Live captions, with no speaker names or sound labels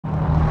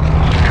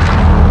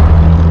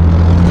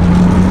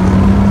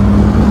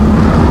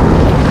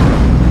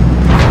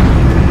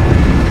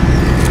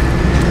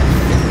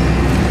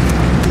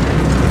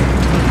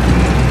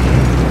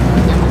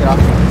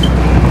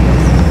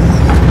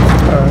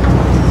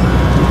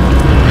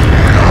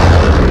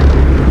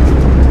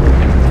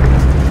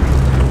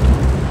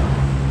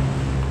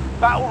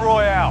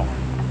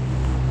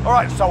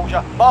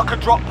Mark a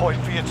drop point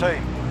for your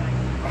team.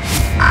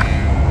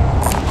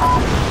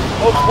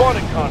 Most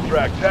wanted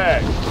contract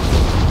tag.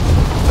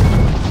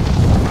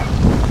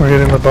 We're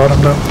hitting the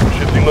bottom now.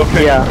 Shifting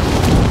location.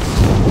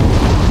 Yeah.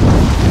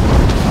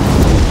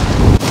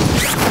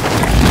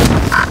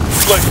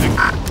 Flexing.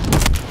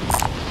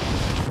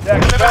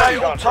 Tag to bounty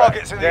Eliminate all contract.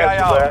 targets in the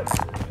AO.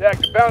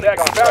 Tag to bounty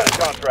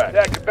contract.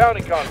 Tag to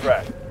bounty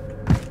contract.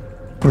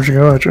 Where'd you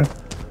go, Adrian?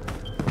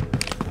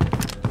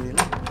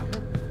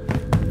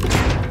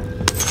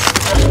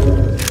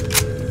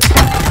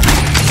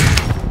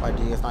 Why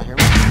do you guys not hear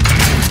me?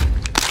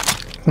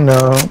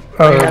 No.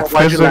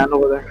 Why'd you land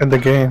over there? In the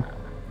game.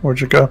 Where'd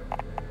you go?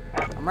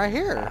 I'm right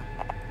here.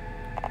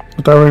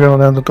 I thought we were gonna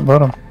land at the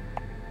bottom.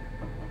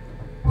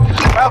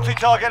 Bounty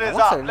target is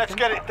up. Let's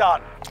get it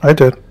done. I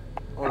did.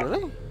 Oh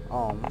really?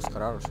 Oh, I'm just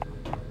cut out or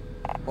something.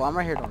 Well, I'm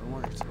right here. Don't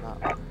worry. It's not.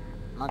 I'm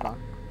not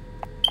gone.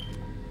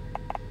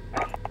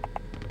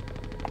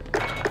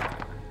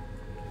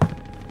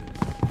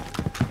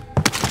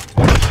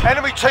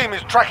 Enemy team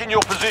is tracking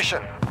your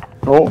position.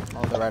 Oh.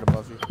 Oh, they're right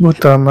above you.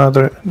 Puta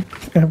madre.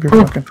 Have your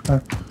fucking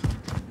time.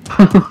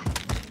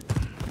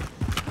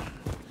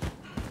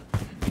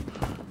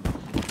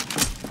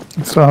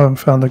 I still haven't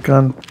found the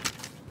gun.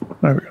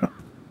 There we go.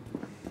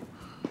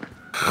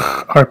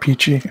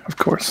 RPG, of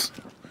course.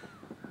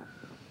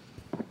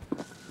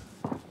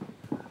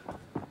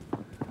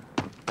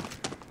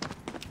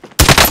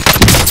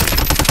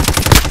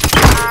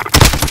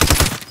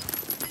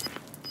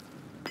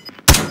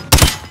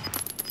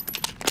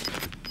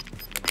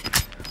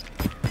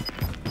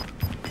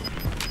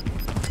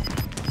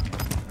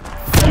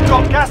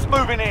 Got gas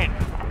moving in.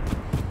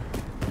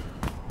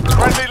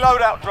 Friendly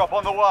loadout drop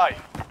on the way.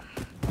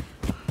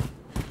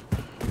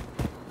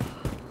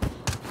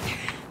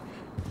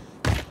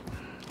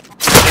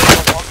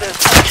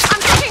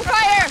 I'm taking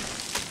fire!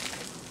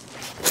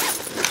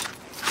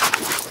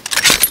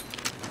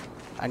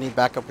 I need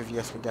backup if you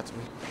guys can get to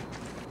me.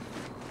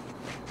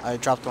 I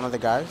dropped one of the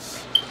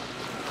guys.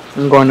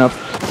 I'm going up.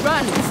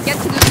 Run! Get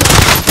to the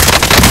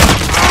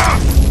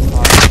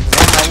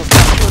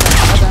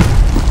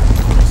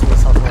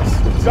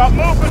Stop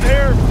moving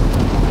here.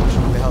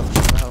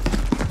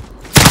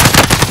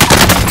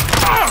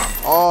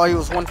 Oh, he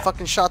was one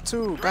fucking shot too.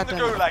 You're in the Goddamn.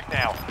 gulag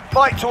now.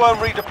 Fight to earn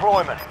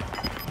redeployment.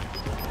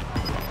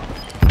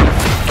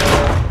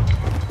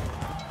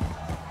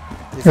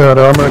 You got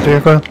armor,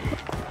 Diego?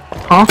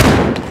 Huh?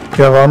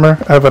 You have armor?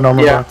 I have an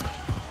armor Yeah. box.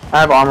 I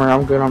have armor.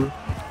 I'm good on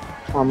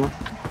armor.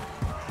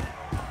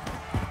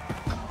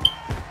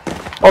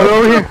 Oh, they're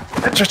over here.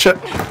 Shit.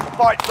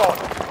 Fight's on.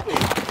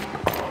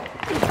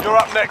 You're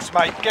up next,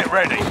 mate. Get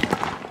ready.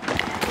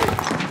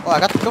 Oh, I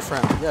got the kill for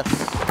him. Yes.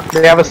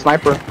 They have a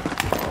sniper.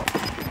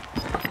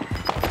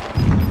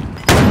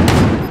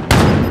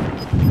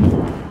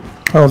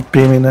 I was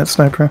beaming that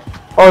sniper.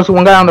 Oh, there's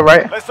one guy on the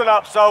right. Listen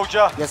up,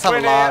 soldier. Yes, have a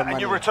Win lot here of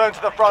and you money. return to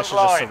the I front should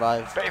just line.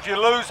 survive. But if you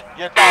lose,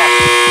 you're done.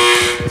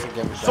 Doesn't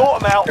get me back. Sort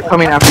them out. They're or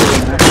coming after me.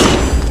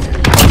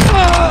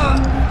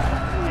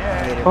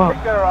 Yeah, Oh.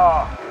 kick their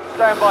ass.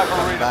 Stand by for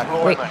back.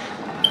 redeployment.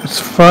 Let's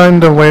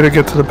find a way to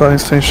get to the buy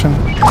station. Nah,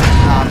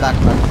 I'm back.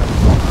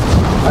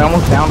 I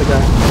almost downed the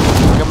guy. I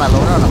got my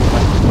loader and I'm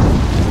back.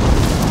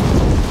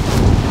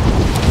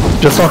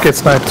 Just don't get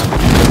sniped.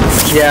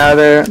 Yeah,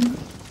 they're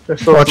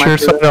so Watch your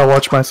side, I'll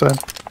watch my side.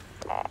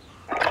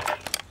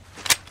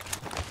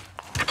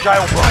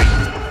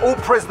 Jailbreak. All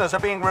prisoners are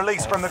being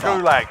released from the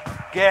gulag.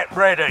 Get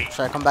ready.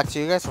 Should I come back to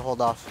you guys or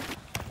hold off?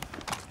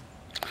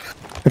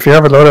 If you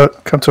have a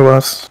loadout, come to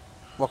us.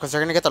 Well, because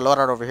they're going to get the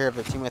loadout over here if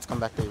the teammates come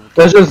back to you.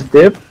 Let's just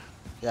dip.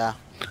 Yeah.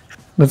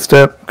 Let's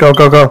dip. Go,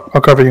 go, go.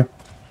 I'll cover you.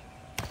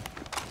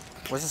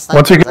 Where's the sniper?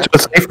 Once you get to a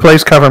safe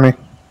place, cover me.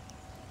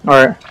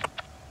 Alright.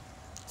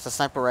 Is the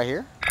sniper right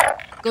here?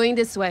 Going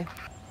this way.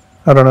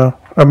 I don't know.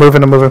 I'm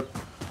moving, I'm moving.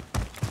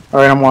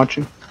 Alright, I'm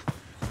watching.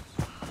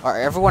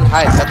 Alright, everyone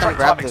hide. Let them Contract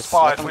grab time this.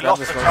 expired. Let them We grab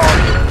lost this the loadout.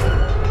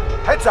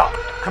 target. Heads up. The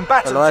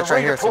Combatants are loadout's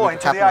right here, so we redeploying can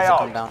to tap the them as they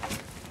come AO. down.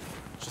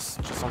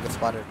 Just don't get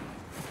spotted.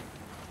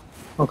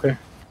 Okay.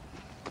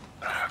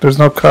 There's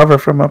no cover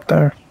from up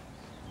there.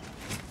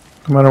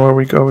 No matter where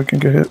we go, we can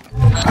get hit.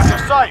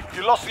 You're safe.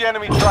 You lost the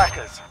enemy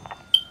trackers.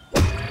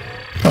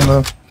 I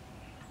know.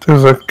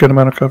 There's a good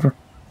amount of cover.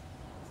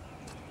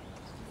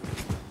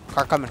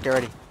 Car coming, get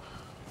ready.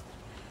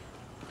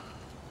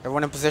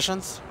 Everyone in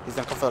positions? He's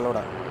gonna come for the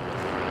loadout.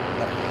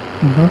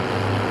 Mm-hmm.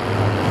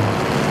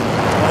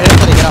 Don't hit him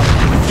till they get out.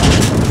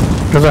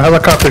 There's a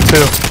helicopter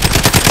too.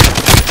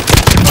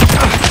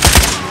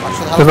 Watch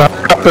for the There's a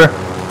helicopter. helicopter.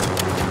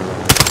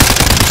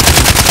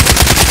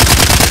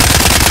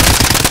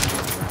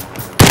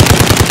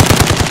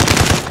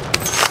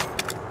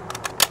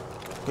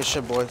 Good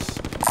shit, boys.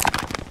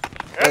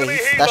 Enemy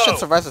Hey, that shit helo.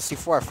 survives a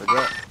C4, I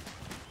forget.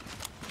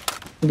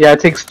 Yeah, it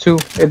takes two.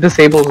 It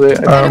disables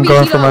it. I'm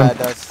going for Yeah, mine. it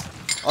does.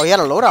 Oh, he had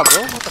a loadout,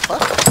 bro. What the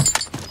fuck?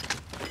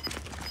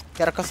 He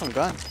had a custom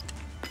gun.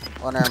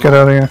 Oh, never Let's get mind.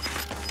 out of here.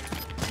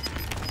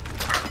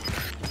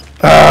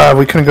 Ah,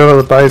 we couldn't go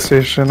to the buy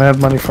station. I had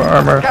money for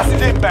armor. Gas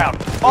is inbound.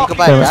 You Mark can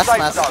buy the a gas safe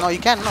mask. zone. No, you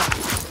can't. No.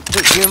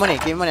 Dude, give me money.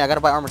 Give me money. I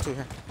gotta buy armor too.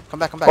 Here. Come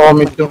back. Come back. Oh, Give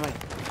me money, too. give me money.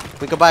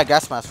 We could buy a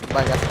gas mask. We could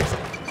buy a gas mask.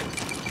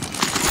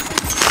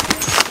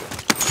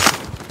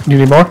 You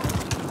need more?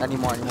 I need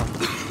more. I need more.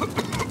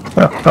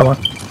 Oh, hold on.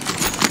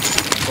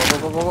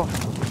 Go.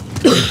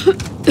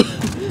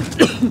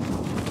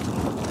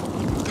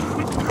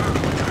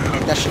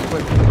 Make that shit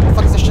quick. Where the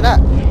fuck is this shit at?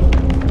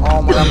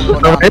 Oh my god, I'm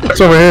gonna go Oh, down.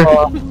 it's over here.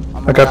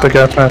 I'm I got the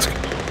gas mask.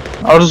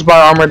 I'll just buy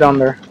armor down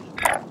there.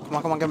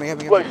 Come on, get me.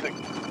 Placing.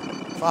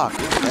 Fuck.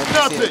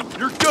 Nothing.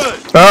 You're good.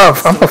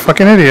 Oh, I'm a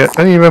fucking idiot.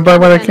 I didn't even buy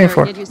what I came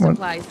for. Get you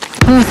supplies.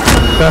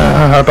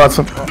 I bought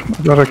some.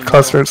 I got a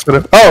cluster instead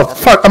of. Oh,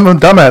 fuck. I'm a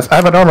dumbass. I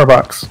have an armor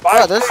box.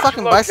 Yeah, there's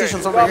fucking buy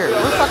stations over here.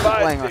 We're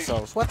fucking playing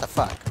ourselves. What the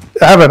fuck?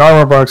 I have an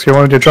armor box. You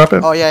want me to drop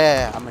it? Oh,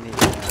 yeah. I'm gonna need it.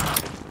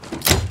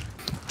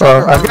 Drop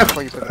your armor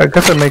before you put it. I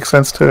guess it makes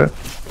sense to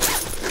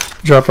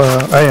drop a.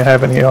 I didn't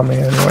have any on me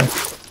anyway.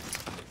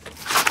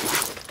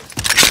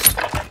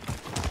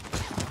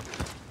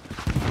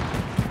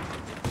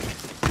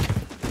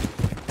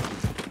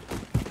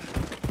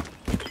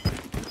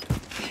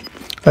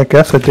 I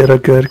guess I did a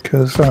good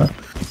because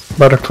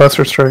about a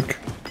cluster strike.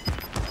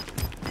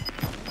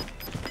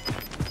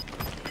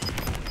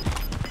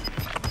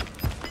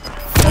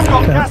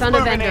 Gas Found a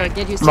moving vendor. in.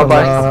 Get you So,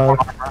 supplies.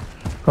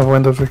 I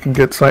wonder if we can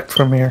get sight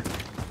from here.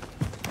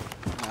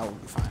 That will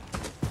be fine.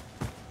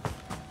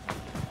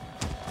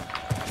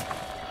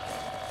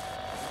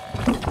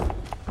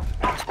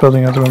 This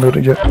building hasn't been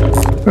looted yet.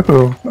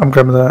 Ooh, I'm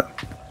grabbing that.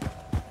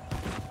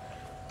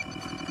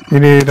 You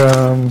need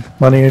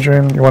money,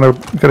 Adrian? You want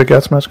to get a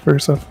gas mask for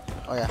yourself?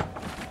 Oh, yeah.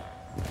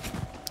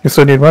 You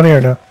still need money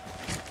or no?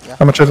 Yeah.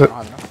 How much is I it? don't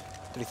have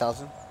enough.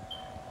 3,000.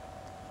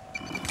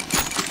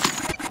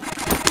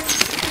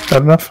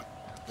 That enough?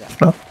 Yeah.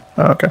 No?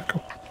 Oh, okay,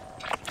 cool.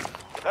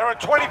 There are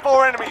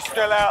 24 enemies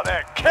still out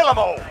there. Kill them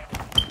all.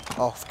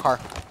 Oh, car.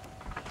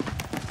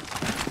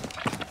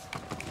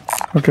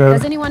 Okay,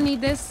 Does anyone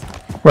need this?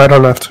 right or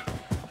left?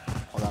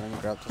 Hold on, let me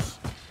grab this.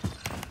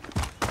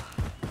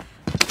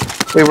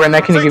 Wait,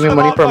 Renee, can you give me Reach the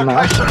money for a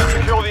marked mask? location and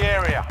secure the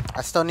area.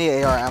 I still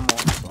need AR ammo,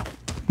 so.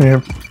 Yeah.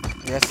 If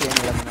you guys see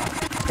any, let me know.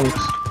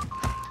 Thanks.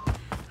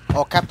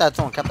 Oh, cap that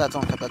zone.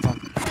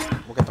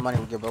 We'll get the money,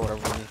 we'll give it whatever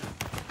we need.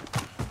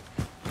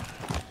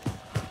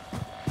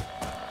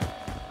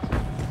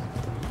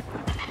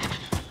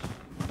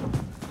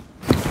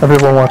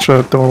 Everyone watch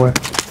the doorway.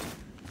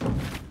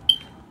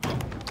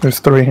 There's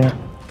 3 here.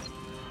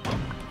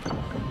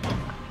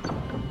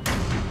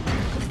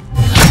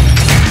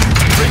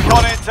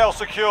 Recon intel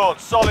secured.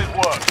 Solid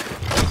work.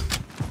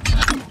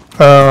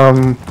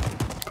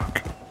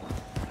 Fuck.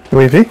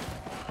 UAV?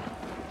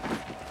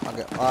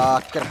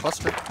 I'll get a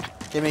cluster.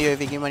 Give me UAV,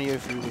 give me money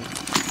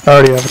UAV. I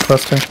already have a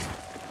cluster.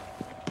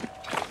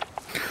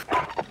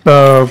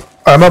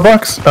 Ammo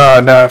box?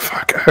 Nah,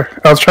 fuck.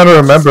 I was trying to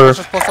remember. Let's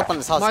just post up on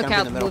this house, it's Mark gonna be in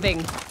out. the middle. Moving.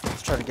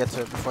 Let's try to get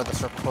to it before the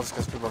circle closes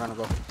because people are gonna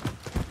go.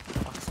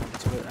 Fuck, it's gonna be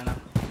too late right now.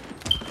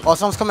 Oh,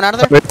 someone's coming out of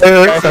there?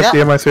 I see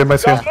him, I see him, I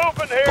see him.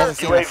 Moving here. Doesn't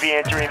see us. UAV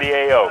entering the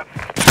AO.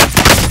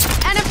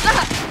 And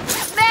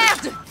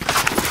merde!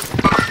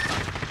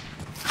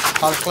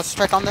 Let's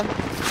strike on them.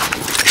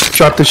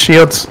 Dropped the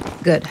shields.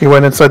 Good. He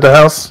went inside the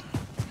house.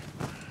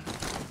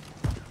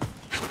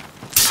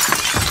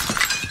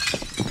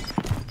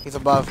 He's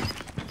above.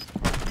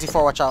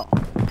 C4, watch out.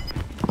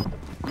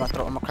 I'm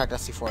gonna crack that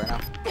C4 right now.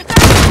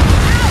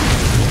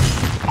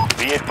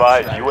 Be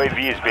advised,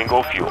 UAV is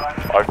bingo fuel.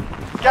 Our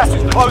Gas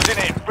is closing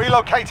in.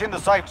 Relocating the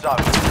safe zone.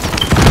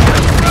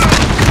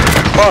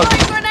 Throwing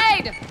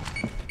grenade!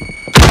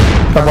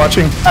 I'm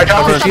watching. I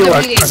got the Stop shield. the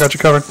I bleeding. got you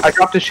covered. I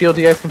dropped the shield.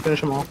 You guys can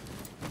finish them all.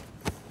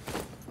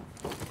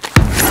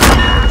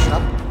 Pushing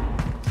up.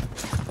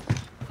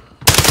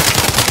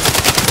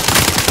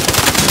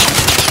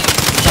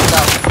 Jumped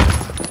out.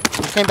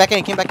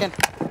 He came back in.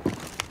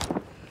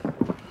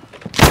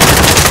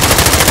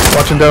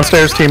 Watching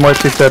downstairs, team white,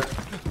 he's dead.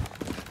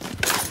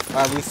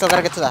 Alright, we still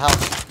gotta get to the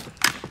house.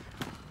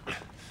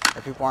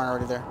 If people aren't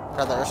already there.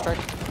 Grab that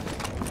airstrike.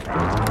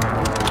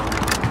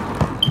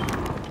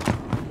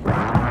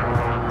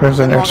 There's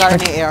an Anyone got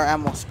airstrike. any AR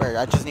ammo spare?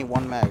 I just need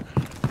 1 mag.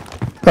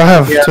 I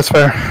have Yeah. to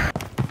spare.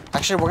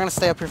 Actually, we're gonna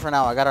stay up here for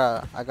now. I got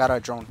a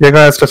drone. Diego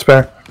has to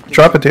spare.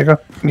 Drop it, Diego.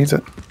 He needs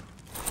it.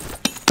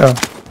 Oh,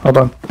 hold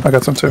on. I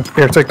got some too.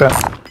 Here, take that.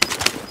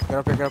 Get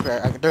up here.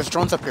 There's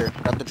drones up here.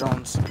 Grab the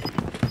drones.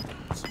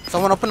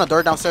 Someone open the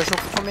door downstairs real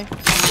quick for me.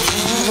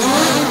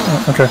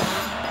 Okay.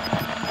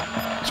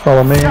 Just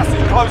follow me. Gas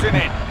is closing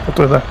in. Go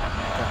through there.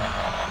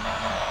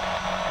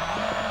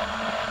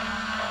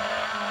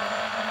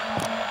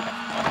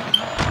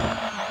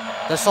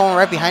 There's someone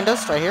right behind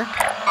us, right here.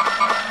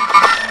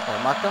 Oh,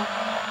 mark them.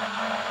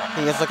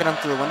 Can you guys look at them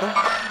through the window?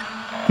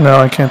 No,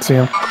 I can't see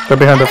him. They're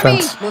behind the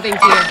Enemy! fence. Moving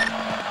here.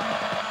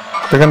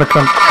 They're gonna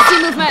come I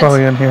see movement.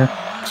 probably in here.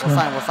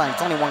 We're fine.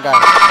 It's only one guy.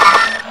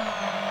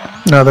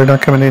 No, they're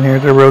not coming in here.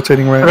 They're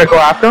rotating Can I right. go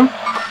after him?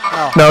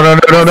 No. No.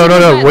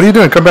 What are you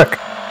doing? Come back.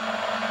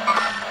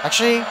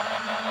 Actually,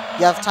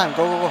 you have time.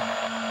 Go.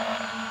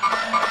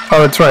 Oh,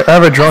 that's right. I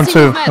have a drone see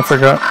too. movement. I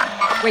forgot.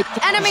 Wait,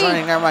 He's enemy!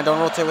 running. Never mind. Don't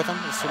rotate with him.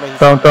 It's too late.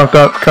 Don't.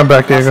 Come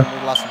back, Diego.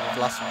 We've lost him. We've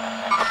lost him.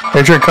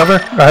 Adrian, cover.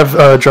 I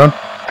have drone.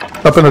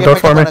 Open the door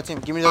for me.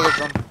 Give me the other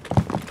drone.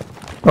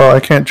 Oh, I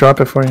can't drop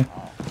it for you.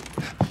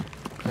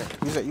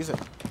 Okay, use it.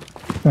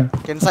 Yeah.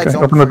 Get inside Okay,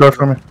 zone. open the door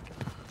for me.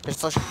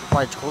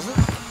 Why close it?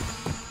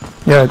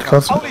 Yeah, it's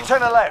close. Only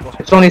 10 are left.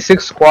 It's only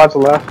 6 squads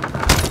left.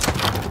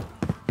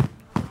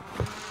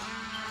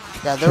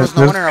 Yeah, there was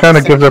no This one in our kind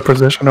of vicinity. gives our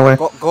position away.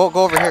 Go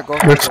over here. Go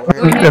over There's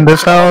here. in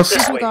this house.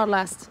 Disregard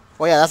last.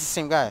 Oh yeah, that's the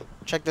same guy.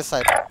 Check this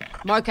side.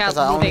 Mark out, Cause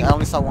I moving.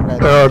 only saw one guy.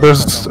 There.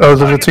 There's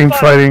a teams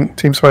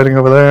fighting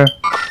over there.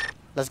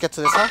 Let's get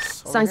to this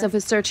house. Over Signs here. of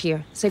a search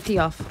here. Safety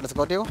off. Let's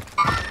go, Diego.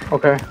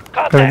 Okay.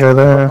 There you go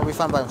there. He'll be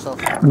fine by himself.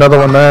 Another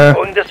one there.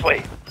 Going this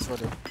way. Let's go,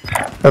 Diego.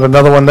 Got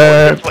another one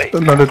there. This way.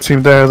 Another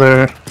team there.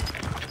 There's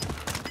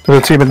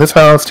a team in this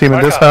house. Team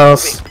in this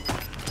house.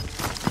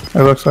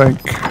 It looks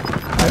like.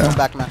 Come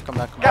back, man. Come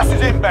back. Gas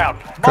is inbound.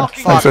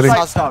 Marking Fuck, City. this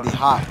house is gonna be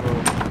hot,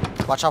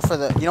 bro. Watch out for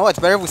the. You know what? It's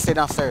better if we stay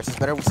downstairs.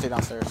 Enemy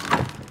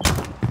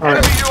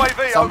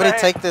UAV Somebody overhead.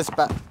 take this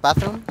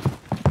bathroom.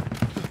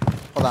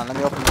 Hold on, let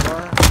me open the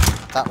door.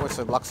 That way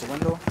so it blocks the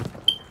window.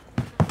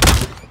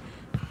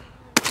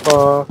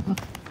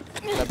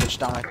 That bitch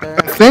down right there.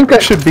 I think I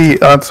should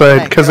be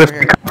outside because if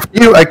Hey,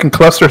 I you, I can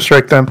cluster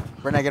strike them,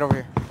 Renee, get over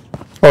here.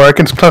 or I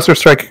can cluster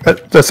strike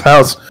at this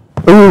house.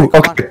 Ooh,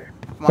 Come on. okay.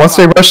 Come on, Once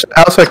come they rush the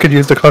house, I could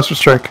use the cluster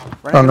strike. Renee,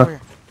 Oh get no, over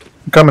here.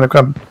 I'm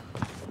coming.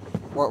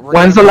 We're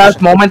When's the getting last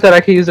position. moment that I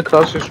can use the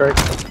cluster strike?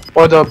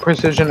 Or the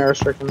precision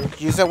airstrike? I mean.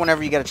 Use it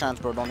whenever you get a chance,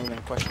 bro. Don't even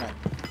question it.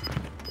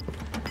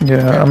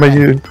 Yeah, I'm gonna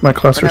use my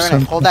cluster Renee,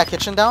 soon. hold that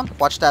kitchen down.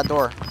 Watch that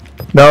door.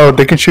 No,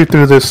 they can shoot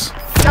through this.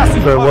 Gas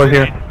is The one closing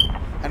here. in.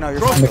 I know you're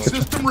Trophy fine.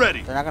 system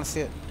ready. They're not gonna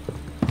see it.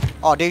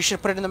 Oh, dude, you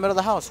should put it in the middle of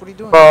the house. What are you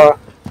doing?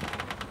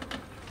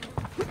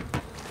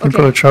 You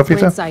put a trophy we're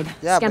there? inside.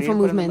 yeah, Scan but for you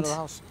put it in the movement. middle of the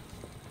house.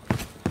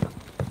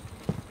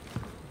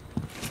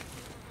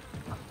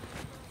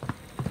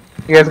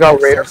 You guys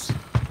got raiders?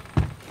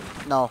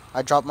 No,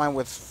 I dropped mine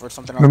for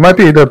something else. We might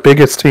be the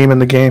biggest team in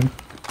the game.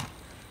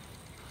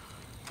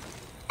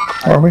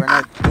 Are we?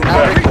 Renee, do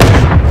not break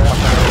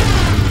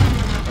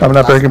I'm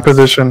not breaking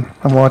position.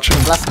 I'm watching.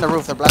 Blasting the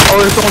roof. They're blasting. Oh,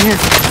 there's someone here.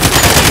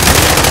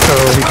 So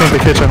he came to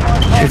the kitchen.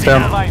 He's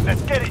down. Mate,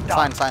 let's get it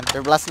done. Fine.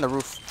 They're blasting the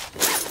roof.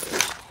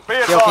 Be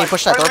can you advised,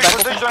 push that door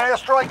friendly back open? precision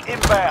airstrike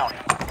inbound.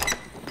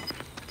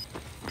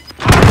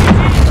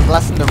 They're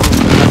blasting the roof.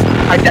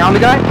 I downed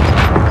the guy?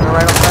 They're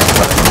right outside.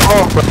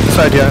 Oh, right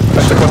side, yeah.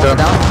 I took one They're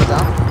down.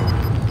 down.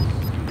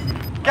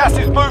 Gas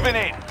is moving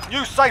in.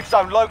 New safe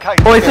zone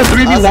located. Oh, it's a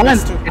Okay, 3v1.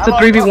 that's two. It's a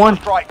Allied 3v1.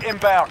 cluster strike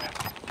inbound.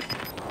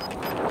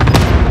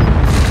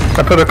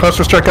 I put a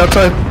cluster strike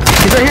outside.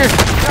 He's right here.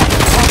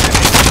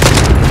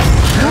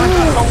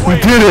 We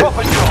did it.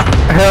 Proper job.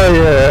 Hell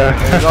yeah.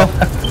 There you go.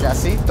 Yeah,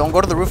 see? Don't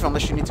go to the roof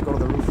unless you need to go to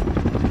the roof.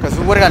 Because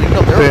we would have gotten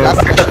killed. They were Damn, I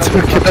blasting got the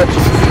two shit. kills.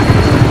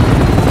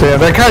 Damn,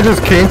 that guy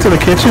just came to the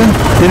kitchen,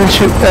 didn't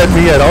shoot at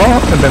me at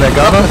all, and then I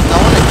got him. No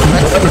one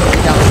expects it to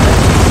be downstairs.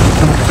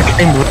 I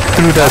came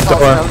through that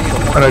door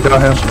when I got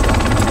him.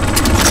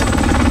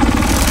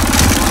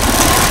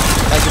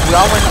 Like, if we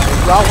all went to the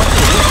roof, we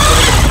would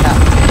have been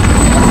capped.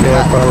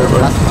 Yeah,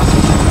 probably.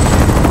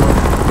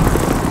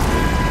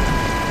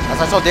 As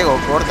I told Diego,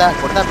 go to that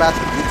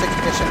bathroom, you take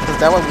the kitchen, because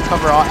that way we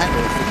cover all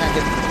angles. We can't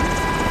get to the roof.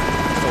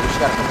 So we just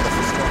gotta cover the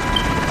first floor.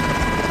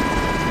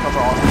 Cover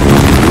all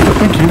angles. I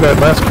think you got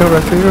last kill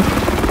right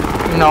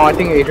there. No, I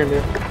think Adrian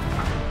did.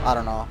 I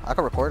don't know. I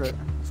can record it.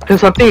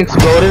 Because something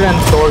exploded and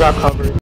the door got covered.